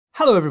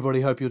Hello everybody,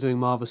 hope you're doing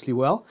marvellously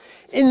well.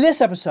 In this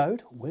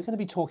episode, we're going to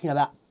be talking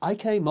about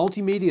IK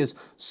Multimedia's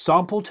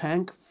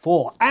SampleTank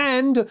 4,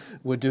 and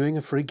we're doing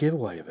a free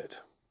giveaway of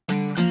it.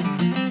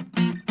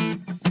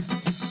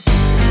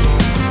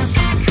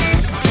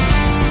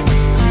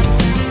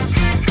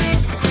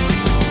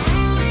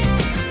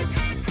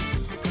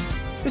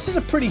 This is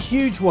a pretty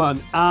huge one.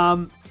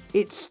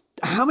 It's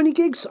how many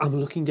gigs? I'm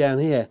looking down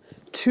here.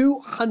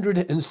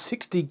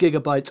 260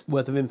 gigabytes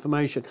worth of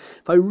information.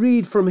 If I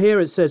read from here,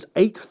 it says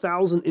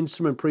 8,000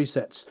 instrument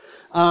presets.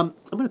 I'm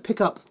going to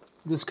pick up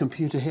this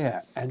computer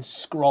here and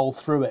scroll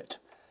through it.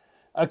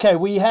 Okay,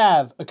 we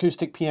have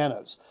acoustic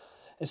pianos.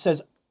 It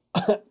says,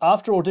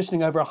 after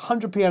auditioning over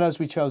 100 pianos,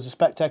 we chose a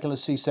spectacular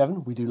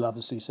C7. We do love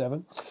the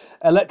C7.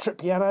 Electric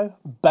piano,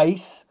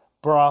 bass,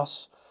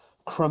 brass,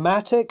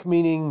 chromatic,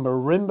 meaning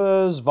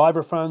marimbas,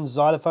 vibraphones,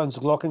 xylophones,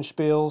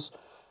 glockenspiels,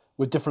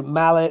 with different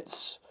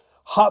mallets,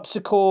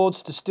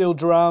 harpsichords to steel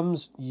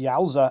drums,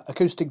 yowza,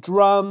 acoustic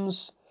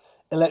drums,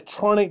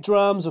 electronic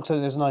drums, looks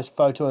like there's a nice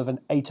photo of an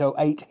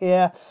 808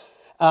 here,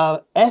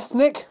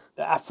 ethnic,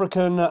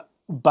 African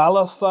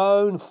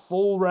balafone,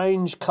 full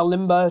range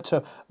kalimba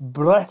to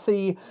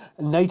breathy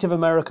Native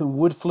American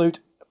wood flute,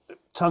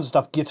 tons of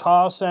stuff,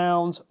 guitar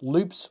sounds,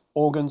 loops,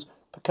 organs,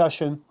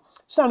 percussion,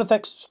 sound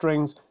effects,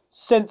 strings,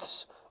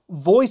 synths,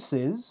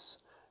 voices,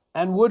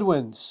 and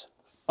woodwinds.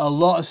 A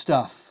lot of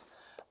stuff.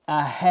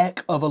 A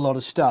heck of a lot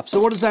of stuff. So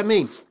what does that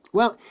mean?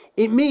 Well,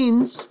 it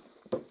means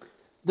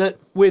that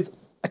with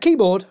a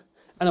keyboard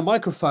and a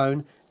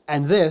microphone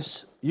and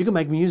this, you can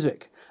make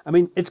music. I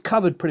mean, it's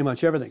covered pretty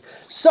much everything.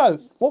 So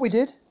what we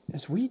did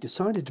is we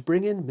decided to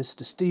bring in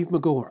Mr. Steve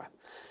Maggiora.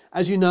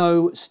 As you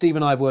know, Steve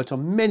and I have worked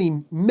on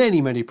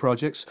many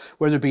projects,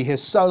 whether it be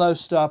his solo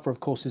stuff or,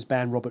 of course, his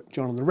band Robert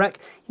John on the Wreck.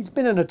 He's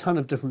been in a ton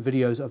of different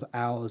videos of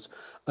ours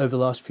over the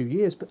last few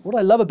years. But what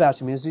I love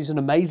about him is he's an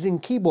amazing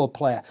keyboard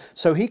player.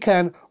 So he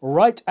can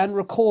write and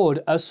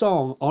record a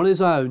song on his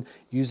own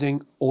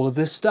using all of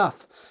this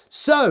stuff.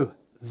 So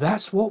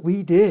that's what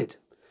we did.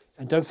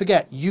 And don't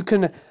forget, you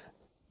can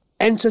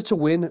enter to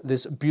win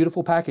this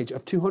beautiful package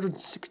of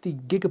 260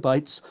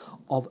 gigabytes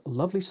of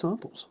lovely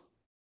samples.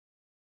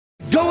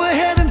 Go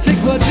ahead and take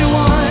what you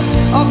want.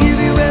 I'll give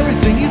you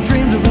everything you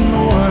dreamed of and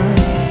more.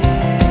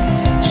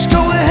 Just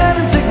go ahead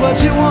and take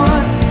what you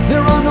want.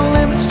 There are no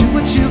limits to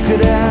what you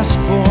could ask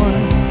for.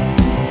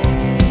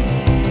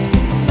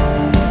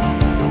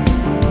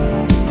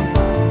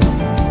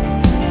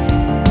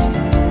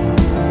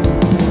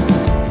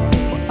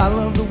 I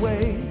love the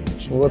way.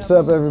 What's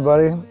up,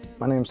 everybody?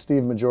 My name's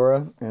Steve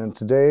Maggiora, and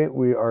today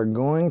we are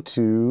going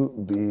to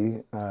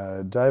be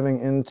diving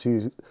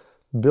into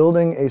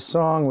building a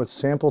song with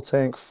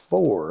SampleTank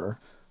 4.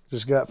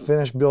 Just got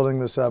finished building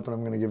this up, and I'm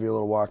going to give you a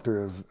little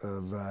walkthrough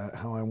of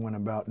how I went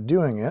about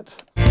doing it.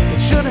 It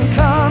shouldn't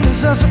come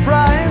as a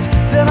surprise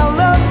that I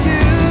love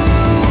you.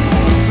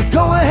 So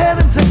go ahead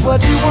and take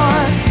what you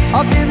want.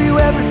 I'll give you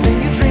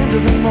everything you dreamed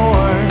of and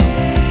more.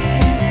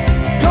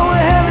 Go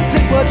ahead and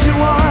take what you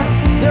want.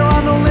 There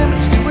are no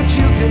limits to what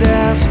you could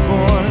ask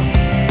for.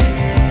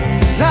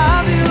 'Cause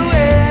I'll do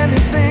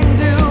anything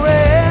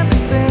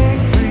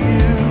for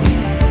you.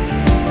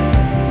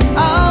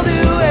 I'll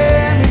do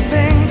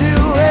anything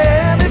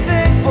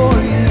for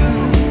you.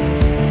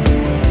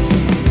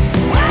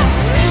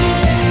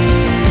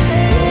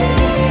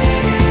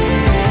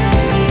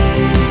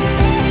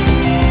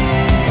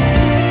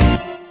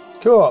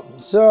 Cool.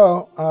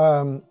 So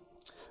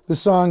this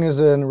song is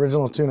an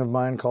original tune of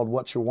mine called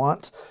What You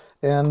Want,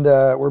 and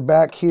we're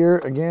back here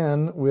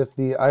again with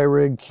the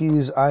iRig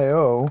Keys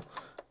IO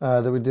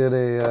that we did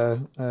a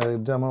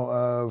demo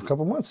of a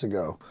couple months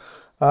ago.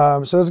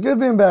 So it's good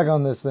being back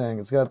on this thing.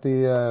 It's got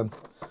the,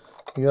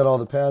 you got all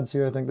the pads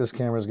here. I think this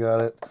camera's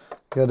got it.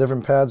 You got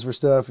different pads for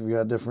stuff. You've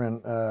got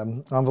different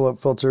envelope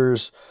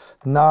filters,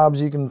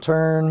 knobs you can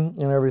turn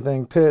and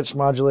everything, pitch,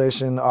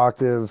 modulation,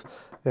 octave,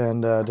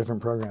 and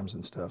different programs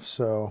and stuff.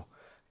 So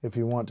if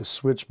you want to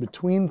switch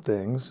between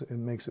things, it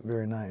makes it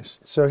very nice.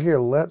 So here,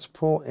 let's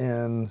pull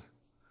in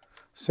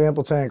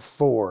SampleTank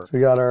 4. So we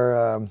got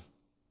our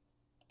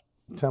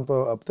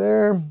tempo up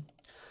there.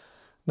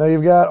 Now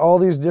you've got all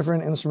these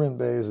different instrument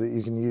bays that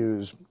you can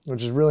use,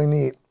 which is really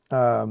neat,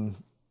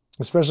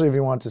 especially if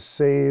you want to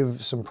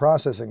save some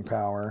processing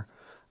power.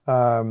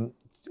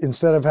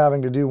 Instead of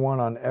having to do one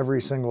on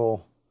every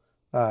single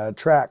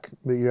track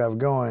that you have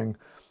going,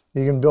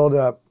 you can build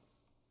up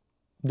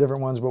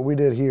different ones. What we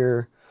did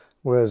here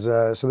was,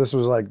 so this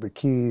was like the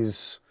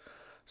keys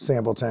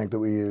SampleTank that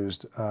we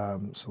used.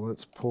 So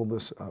let's pull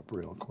this up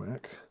real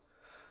quick.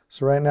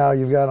 So right now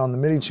you've got on the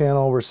MIDI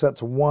channel, we're set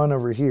to 1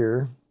 over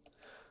here.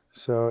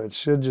 So it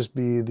should just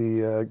be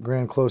the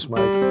Grand Close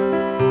mic.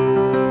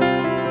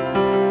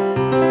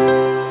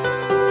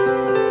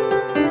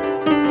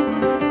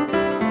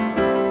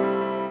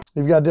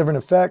 You've got different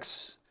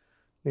effects.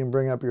 You can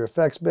bring up your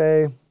effects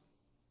bay.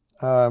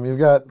 You've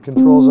got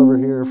controls over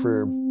here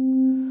for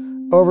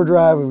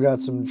overdrive. We've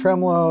got some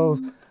tremolo,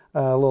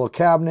 a little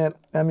cabinet,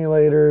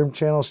 emulator,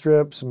 channel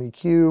strip, some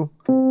EQ.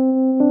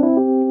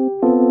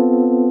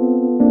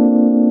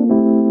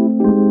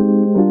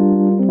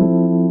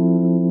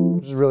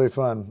 really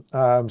fun.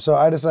 So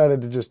I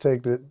decided to just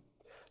take the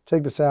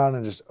sound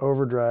and just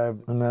overdrive,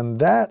 and then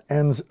that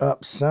ends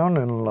up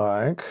sounding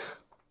like.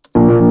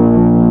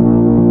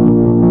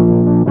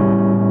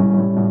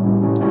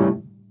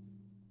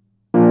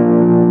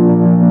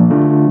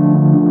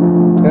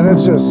 And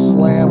it's just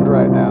slammed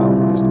right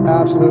now, just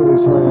absolutely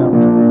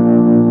slammed.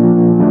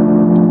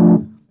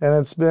 And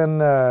it's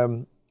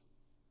been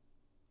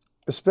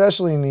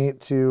especially neat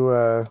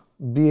to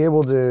be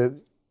able to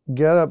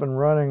get up and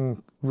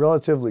running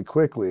relatively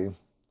quickly.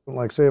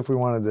 Like say if we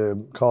wanted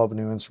to call up a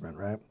new instrument,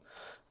 right?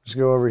 Just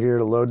go over here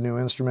to load new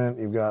instrument.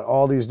 You've got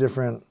all these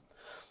different,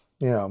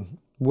 you know,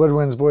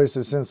 woodwinds,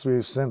 voices, synth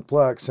sweeps, synth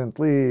pluck, synth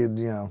lead,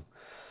 you know,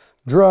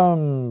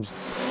 drums.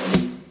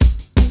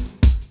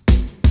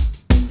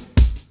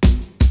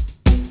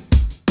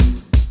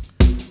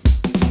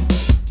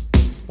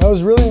 I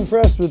was really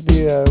impressed with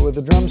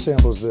the drum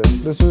samples.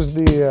 This was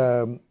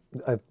the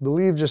I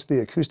believe just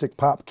the acoustic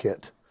pop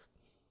kit.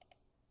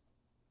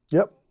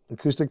 Yep,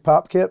 acoustic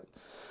pop kit,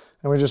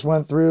 and we just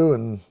went through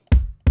and.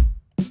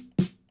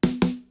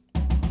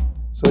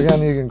 So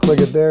again, you can click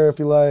it there if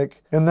you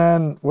like. And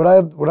then what I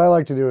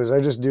like to do is I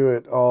just do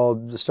it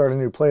all, start a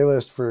new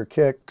playlist for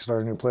kick,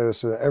 start a new playlist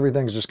so that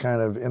everything's just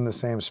kind of in the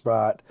same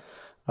spot.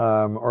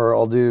 Or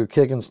I'll do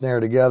kick and snare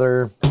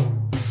together,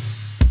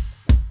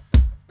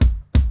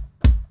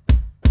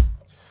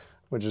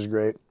 which is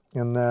great.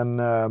 And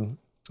then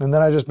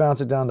I just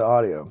bounce it down to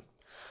audio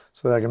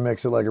so that I can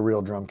mix it like a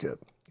real drum kit,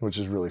 which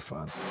is really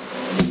fun.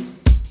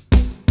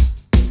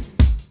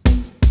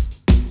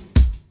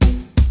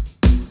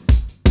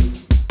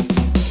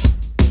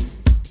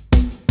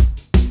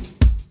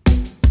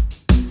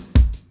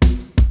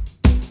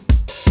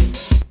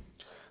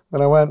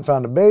 Then I went and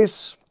found a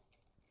bass,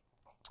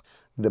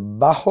 the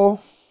bajo,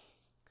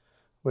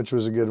 which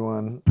was a good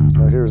one.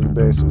 Here's the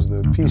bass. It was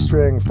the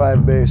P-string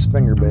 5-bass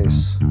finger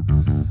bass,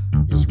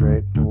 which is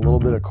great. And a little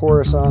bit of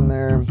chorus on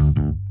there,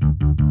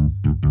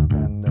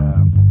 and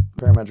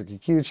parametric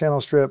EQ, channel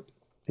strip,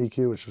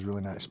 EQ, which was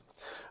really nice.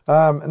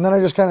 And then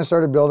I just kind of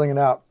started building it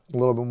out a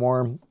little bit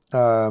more.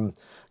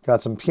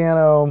 Got some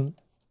piano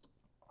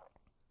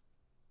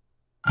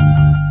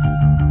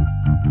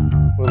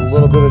with a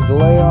little bit of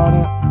delay on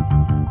it.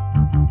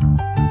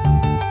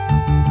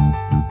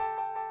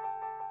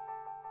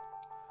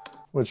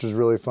 Which was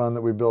really fun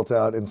that we built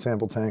out in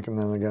SampleTank and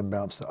then again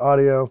bounced to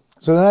audio.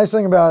 So the nice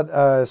thing about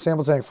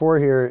SampleTank 4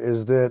 here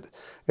is that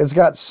it's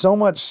got so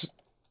much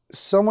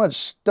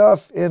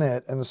stuff in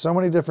it and so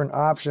many different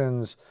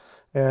options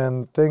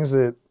and things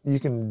that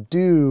you can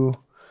do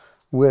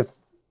with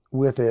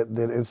it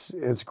that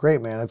it's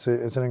great, man. It's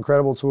an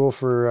incredible tool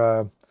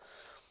for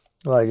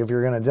like if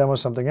you're going to demo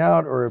something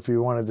out or if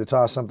you wanted to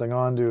toss something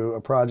on to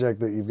a project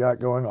that you've got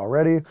going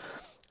already.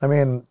 I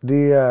mean,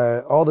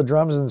 all the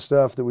drums and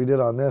stuff that we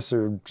did on this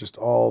are just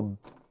all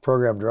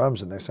programmed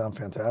drums, and they sound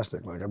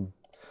fantastic. Like I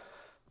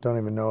don't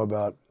even know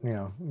about, you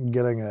know,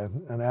 getting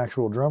an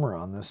actual drummer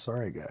on this.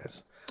 Sorry,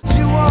 guys.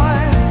 You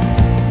want.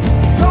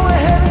 Go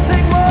ahead and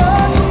take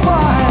what you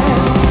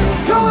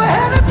want. Go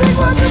ahead and take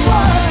what you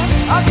want.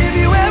 I'll give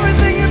you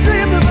everything you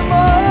dreamed of and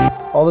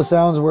more. All the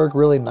sounds work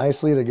really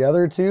nicely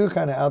together too,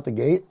 kind of out the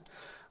gate,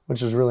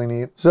 which is really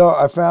neat. So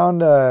I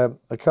found a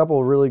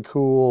couple really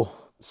cool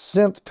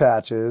synth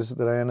patches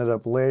that I ended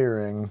up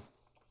layering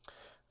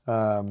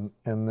and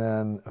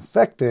then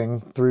affecting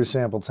through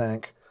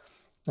SampleTank.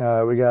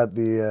 We got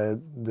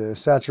the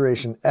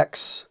saturation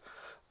X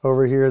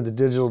over here, the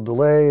digital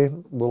delay,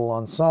 little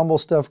ensemble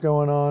stuff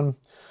going on,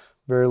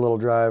 very little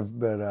drive,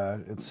 but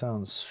it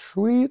sounds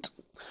sweet,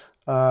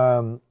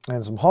 and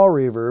some hall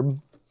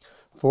reverb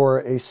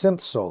for a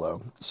synth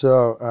solo.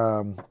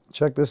 So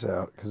check this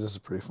out because this is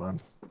pretty fun.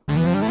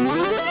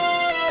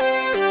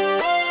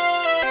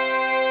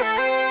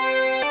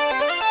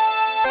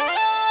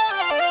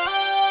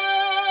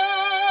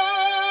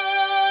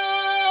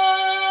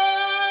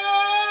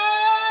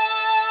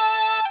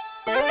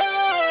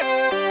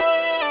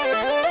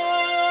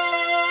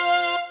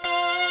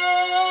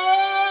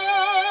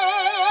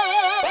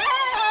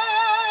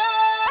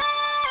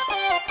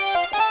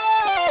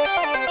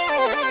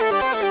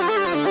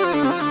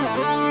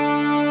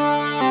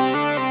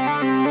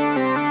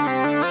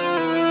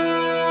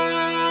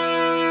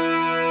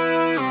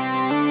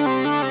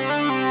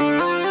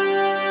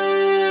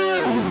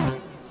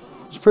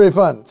 Pretty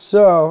fun.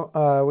 So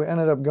we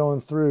ended up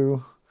going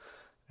through,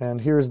 and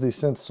here's the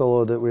synth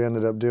solo that we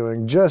ended up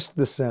doing, just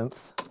the synth.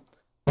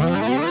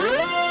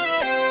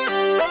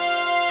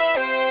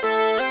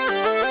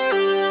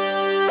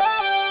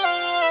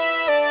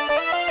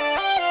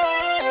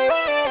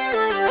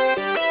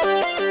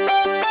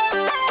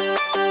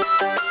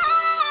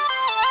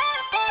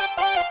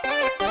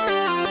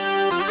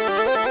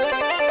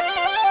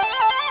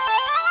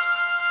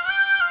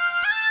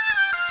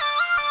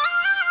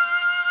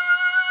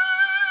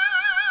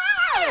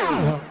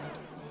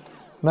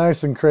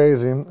 Nice and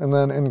crazy, and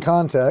then in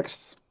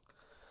context,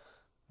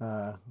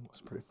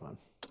 it's pretty fun.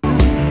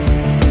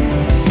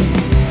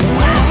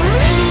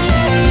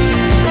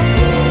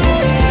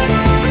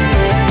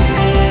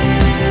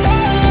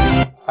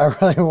 I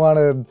really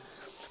wanted,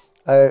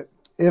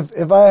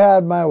 if I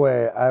had my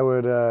way, I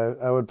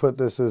would put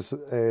this as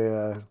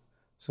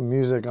some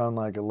music on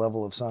like a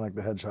level of Sonic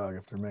the Hedgehog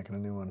if they're making a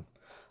new one.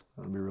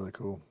 That'd be really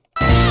cool.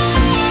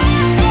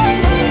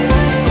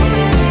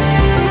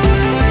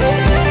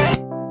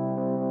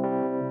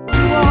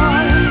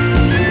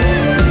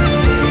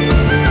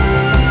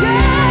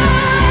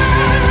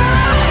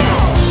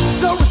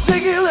 So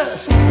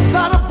ridiculous,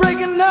 thought of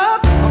breaking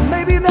up, or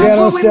maybe that's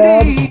Piano what we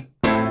stab. need.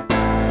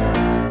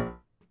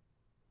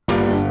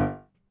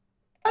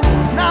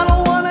 And I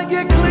don't wanna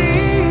get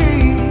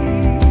clean.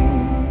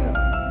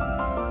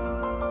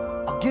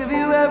 I'll give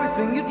you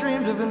everything you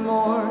dreamed of and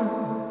more.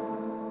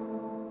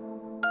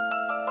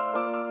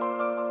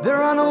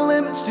 There are no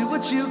limits to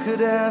what you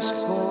could ask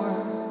for.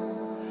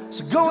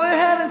 So go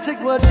ahead and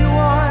take what you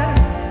want.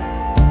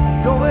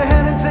 Go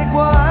ahead and take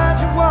what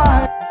you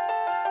want.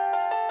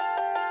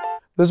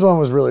 This one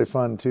was really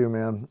fun too,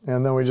 man.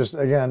 And then we just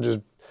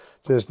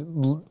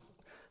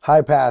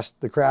high passed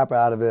the crap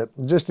out of it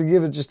just to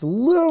give it just a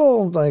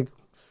little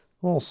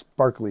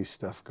sparkly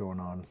stuff going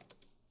on.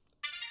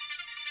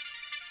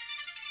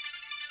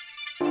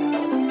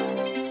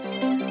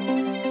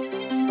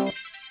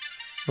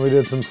 We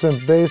did some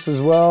synth bass as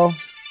well.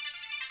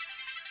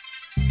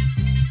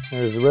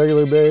 There's the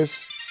regular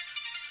bass,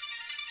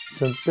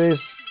 synth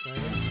bass.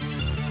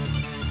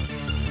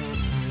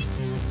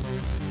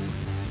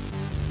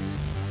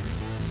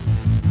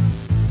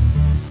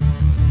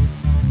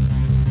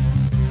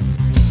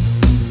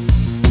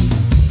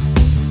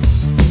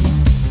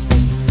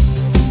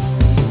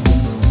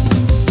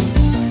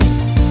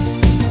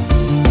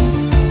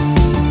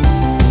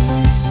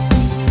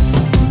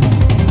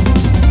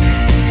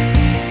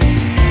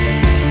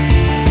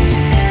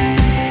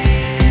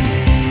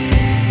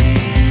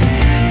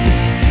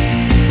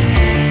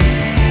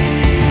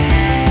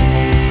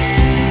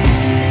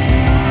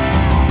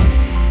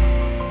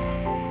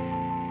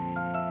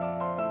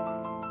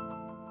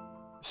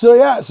 So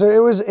yeah, so it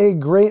was a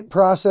great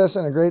process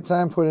and a great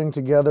time putting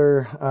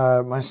together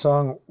my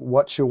song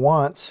What You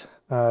Want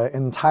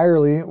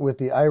entirely with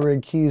the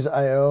iRig Keys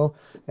IO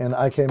and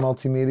IK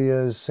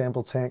Multimedia's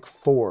SampleTank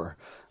 4.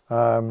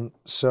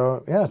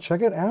 So yeah,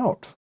 check it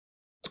out.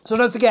 So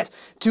don't forget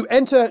to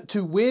enter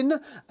to win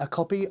a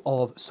copy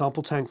of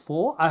SampleTank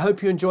 4. I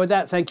hope you enjoyed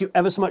that. Thank you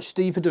ever so much,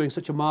 Steve, for doing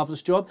such a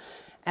marvelous job.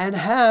 And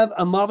have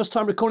a marvelous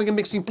time recording and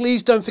mixing.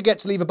 Please don't forget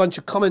to leave a bunch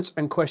of comments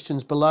and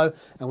questions below,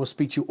 and we'll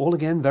speak to you all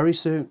again very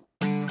soon.